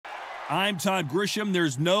I'm Todd Grisham.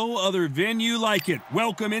 There's no other venue like it.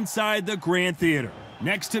 Welcome inside the Grand Theater.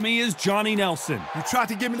 Next to me is Johnny Nelson. You tried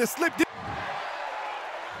to give me the slip.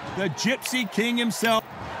 The Gypsy King himself,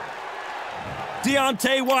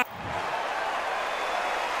 Deontay Wilder.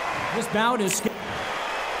 This bout is...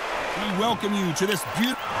 We welcome you to this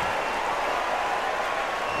beautiful...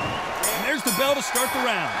 And there's the bell to start the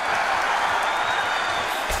round.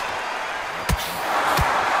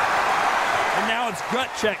 And now it's gut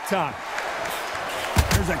check time.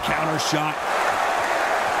 There's a counter shot.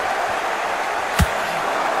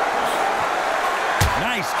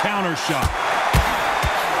 Nice counter shot.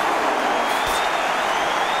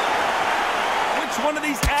 Which one of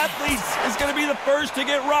these athletes is going to be the first to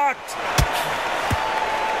get rocked?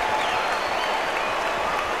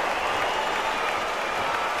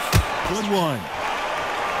 Good one.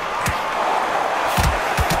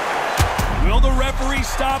 Will the referee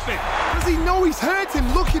stop it? Does he know he's hurt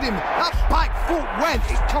him? Look at him. That back foot went.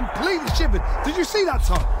 It completely shivered. Did you see that,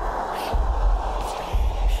 Tom?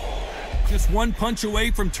 Just one punch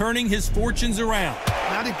away from turning his fortunes around.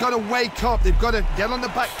 Now they've got to wake up. They've got to get on the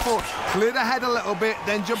back foot, clear the head a little bit,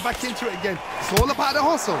 then jump back into it again. It's all about the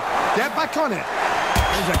hustle. Get back on it.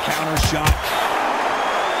 There's a counter shot.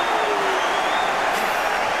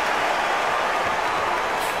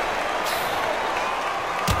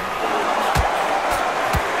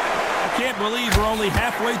 I can't believe we're only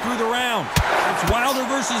halfway through the round. It's Wilder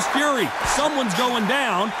versus Fury. Someone's going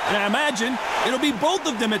down, and I imagine it'll be both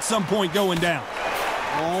of them at some point going down.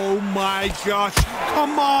 Oh my gosh.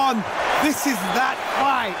 Come on. This is that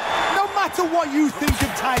fight. No matter what you think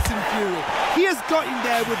of Tyson Fury, he has got in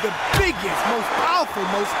there with the biggest, most powerful,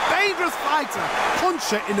 most dangerous fighter,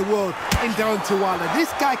 puncher in the world in Deontay Wilder.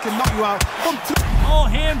 This guy can knock you out from two. All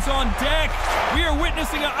hands on deck. We are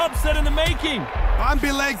witnessing an upset in the making.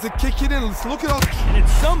 Bambi legs are kicking in. Let's look at those. And at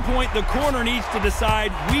some point, the corner needs to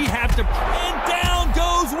decide we have to... And down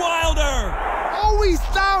goes Wilder. Oh, he's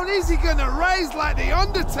down. Is he going to raise like the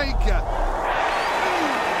Undertaker? 2, 3,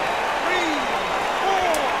 4,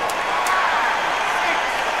 5, 6,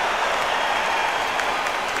 7.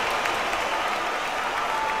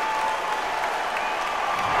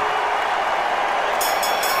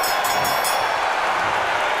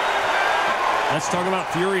 Let's talk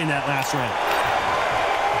about Fury in that last round.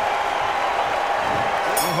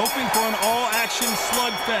 We're hoping for an all-action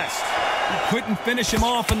slugfest. We couldn't finish him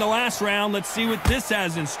off in the last round. Let's see what this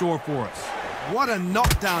has in store for us. What a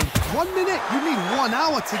knockdown. 1 minute? You need 1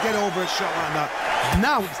 hour to get over a shot like that.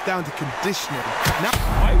 Now it's down to conditioning. Now,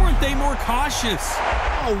 why weren't they more cautious?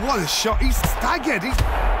 oh, what a shot. He's staggered. He's...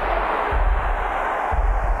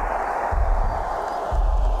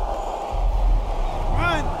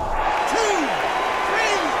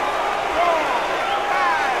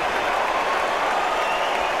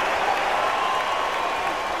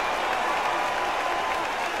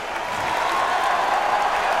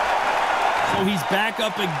 He's back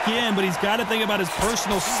up again, but he's got to think about his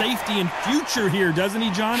personal safety and future here, doesn't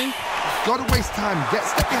he, Johnny? Got to waste time. Get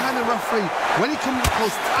step behind the referee. When he comes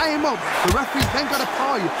close, tie him up. The referee's then got to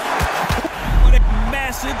power you. What a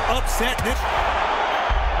massive upset this...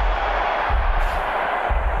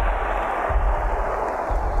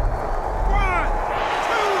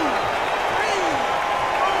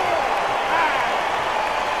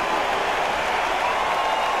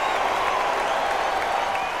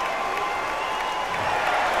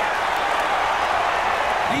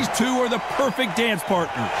 These two are the perfect dance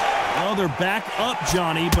partners. Well, they're back up,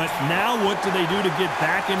 Johnny, but now what do they do to get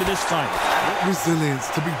back into this fight? What resilience,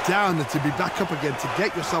 to be down and to be back up again, to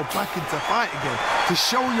get yourself back into fight again, to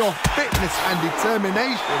show your fitness and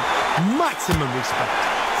determination. Maximum respect.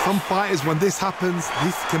 Some fighters, when this happens,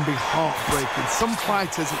 this can be heartbreaking. Some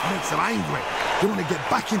fighters, it makes them angry. They want to get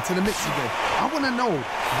back into the mix again. I want to know,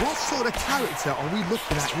 what sort of character are we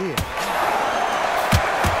looking at here?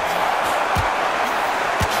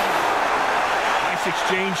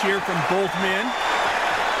 Exchange here from both men.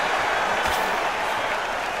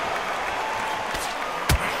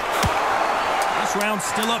 This round's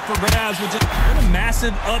still up for grabs. What a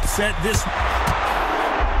massive upset this.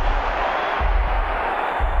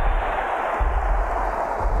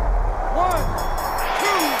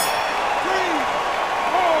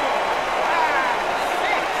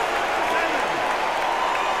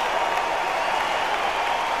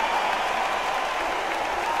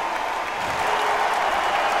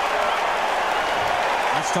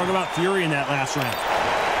 Let's talk about Fury in that last round.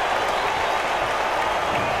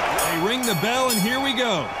 They ring the bell, and here we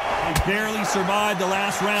go. They barely survived the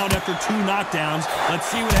last round after 2 knockdowns. Let's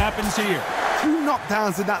see what happens here. 2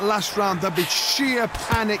 knockdowns in that last round. There'll be sheer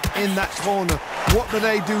panic in that corner. What do?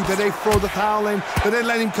 Do they throw the towel in? Do they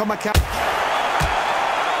let him come back out?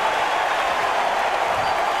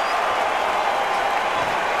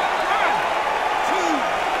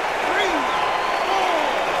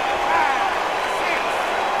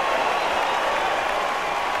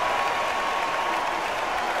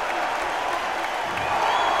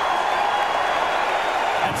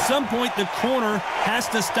 At some point, the corner has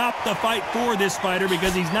to stop the fight for this fighter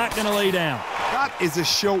because he's not going to lay down. That is a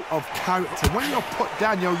show of character. When you're put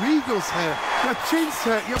down, your ego's hurt, your chin's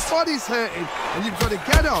hurt, your body's hurting, and you've got to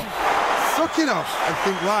get up, suck it up, and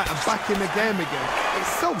think, right, I'm back in the game again.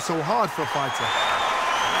 It's so hard for a fighter.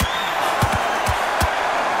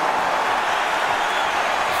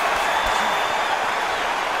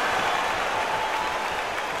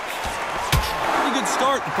 Pretty good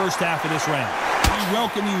start the first half of this round. We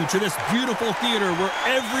welcome you to this beautiful theater where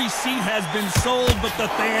every seat has been sold, but the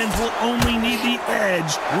fans will only need the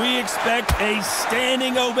edge. We expect a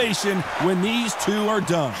standing ovation when these two are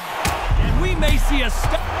done. And we may see a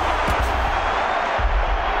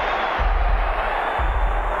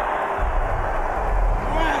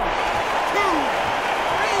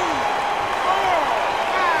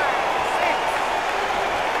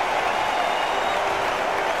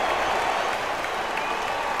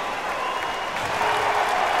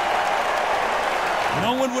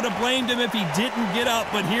No one would have blamed him if he didn't get up,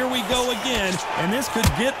 but here we go again, and this could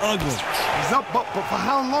get ugly. He's up, but for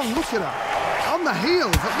how long? Look at that. On the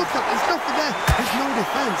heels. Look at, there's nothing there. There's no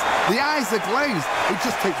defense. The eyes are glazed. It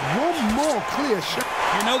just takes one more clear shot.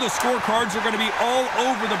 You know the scorecards are going to be all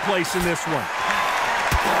over the place in this one.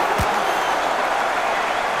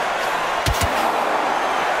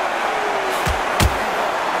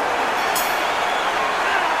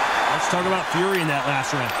 Let's talk about fury in that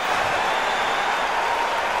last round.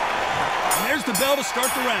 There's the bell to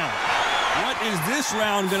start the round. What is this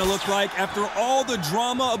round going to look like after all the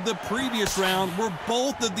drama of the previous round where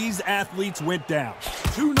both of these athletes went down?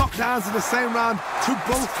 2 knockdowns in the same round to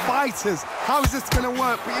both fighters. How is this going to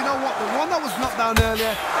work? But you know what? The one that was knocked down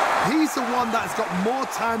earlier, he's the one that's got more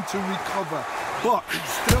time to recover. But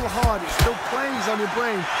it's still hard. It still plays on your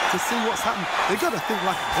brain to see what's happened. They got to think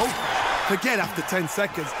like a goalkeeper. Forget after 10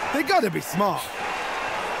 seconds. They got to be smart.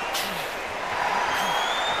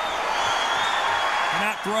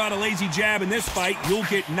 Not throw out a lazy jab in this fight, you'll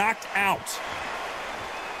get knocked out.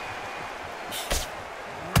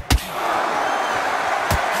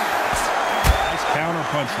 Nice counter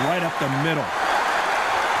punch right up the middle.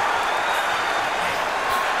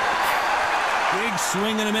 Big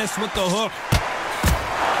swing and a miss with the hook.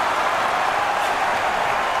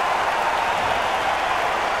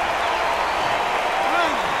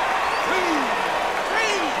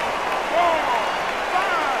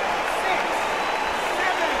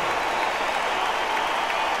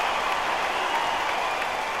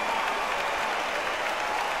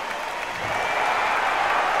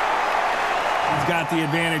 Got the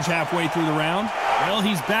advantage halfway through the round. Well,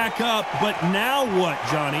 he's back up, but now what,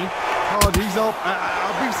 Johnny? Oh, he's up.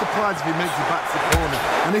 I'll be surprised if he makes it back to the corner.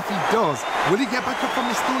 And if he does, will he get back up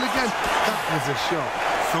from the stool again? That was a shot.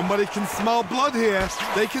 Somebody can smell blood here.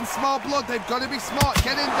 They can smell blood. They've got to be smart.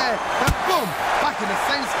 Get in there. Then boom, back in the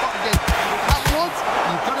same spot again. That once,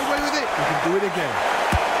 you got away with it. You can do it again.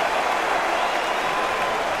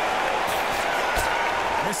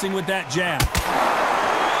 Missing with that jab.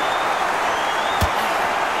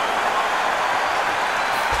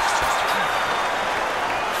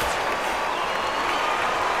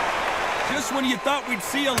 Just when you thought we'd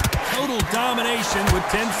see a total domination with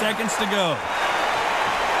 10 seconds to go.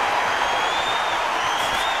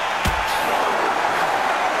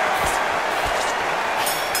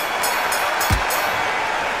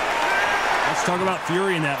 Let's talk about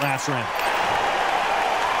fury in that last round.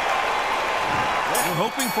 We're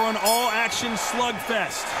hoping for an all-action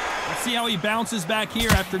slugfest. Let's see how he bounces back here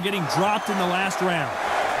after getting dropped in the last round.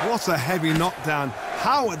 What a heavy knockdown.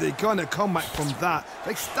 How are they going to come back from that?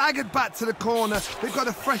 They staggered back to the corner. They've got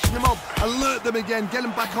to freshen them up, alert them again, get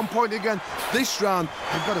them back on point again. This round,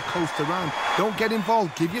 they've got to coast around. Don't get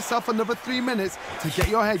involved. Give yourself another 3 minutes to get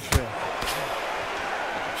your head clear.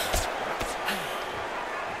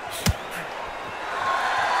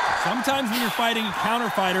 Sometimes when you're fighting a counter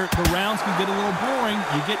fighter, the rounds can get a little boring.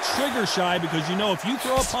 You get trigger shy because you know if you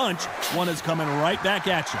throw a punch, one is coming right back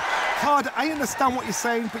at you. Hard, I understand what you're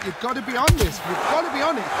saying, but you've got to be on this. You've got to be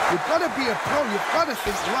on it. You've got to be a pro. You've got to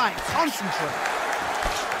think right. Concentrate.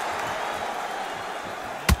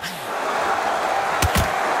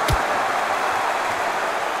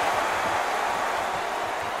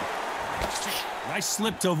 Nice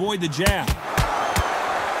slip to avoid the jab.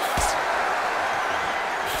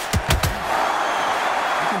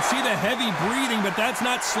 can see the heavy breathing, but that's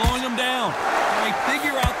not slowing him down. They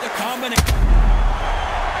figure out the combination.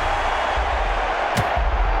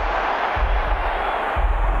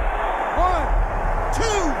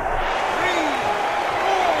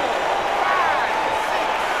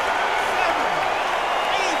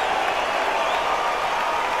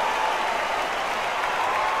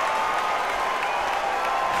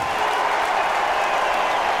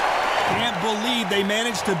 Believe they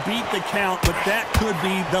managed to beat the count, but that could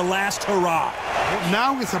be the last hurrah. But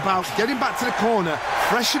now it's about getting back to the corner,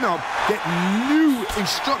 freshen up, get new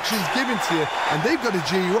instructions given to you, and they've got to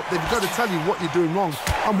G you up. They've got to tell you what you're doing wrong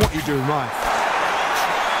and what you're doing right.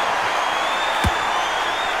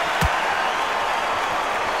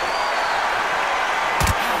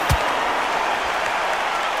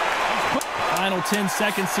 Final 10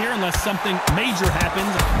 seconds here, unless something major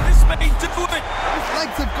happens. This may do it. His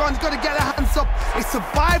legs have gone. He's got to get the hands up. It's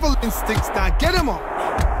survival instincts now. Get him up.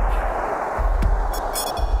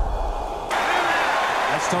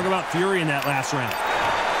 Let's talk about fury in that last round.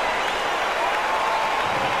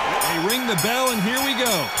 They ring the bell, and here we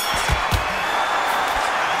go.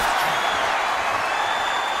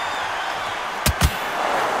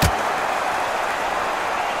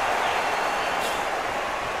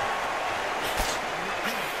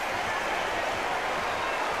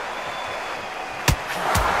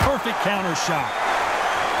 Perfect counter shot.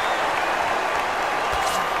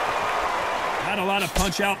 Not a lot of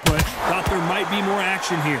punch output. Thought there might be more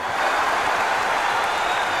action here.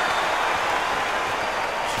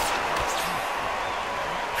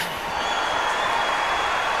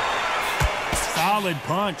 Solid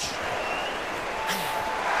punch.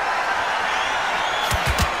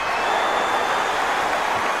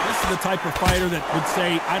 This is the type of fighter that would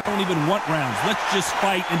say, I don't even want rounds. Let's just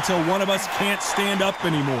fight until one of us can't stand up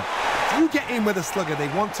anymore. If you get in with a slugger, they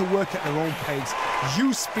want to work at their own pace.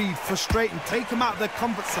 Use speed, frustrate them, take them out of their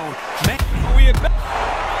comfort zone.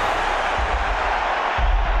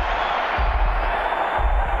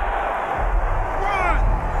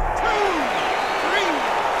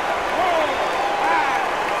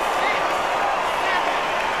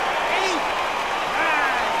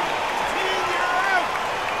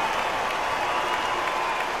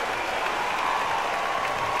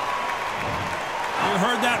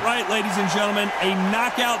 Ladies and gentlemen, a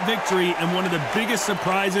knockout victory and one of the biggest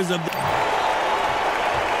surprises of the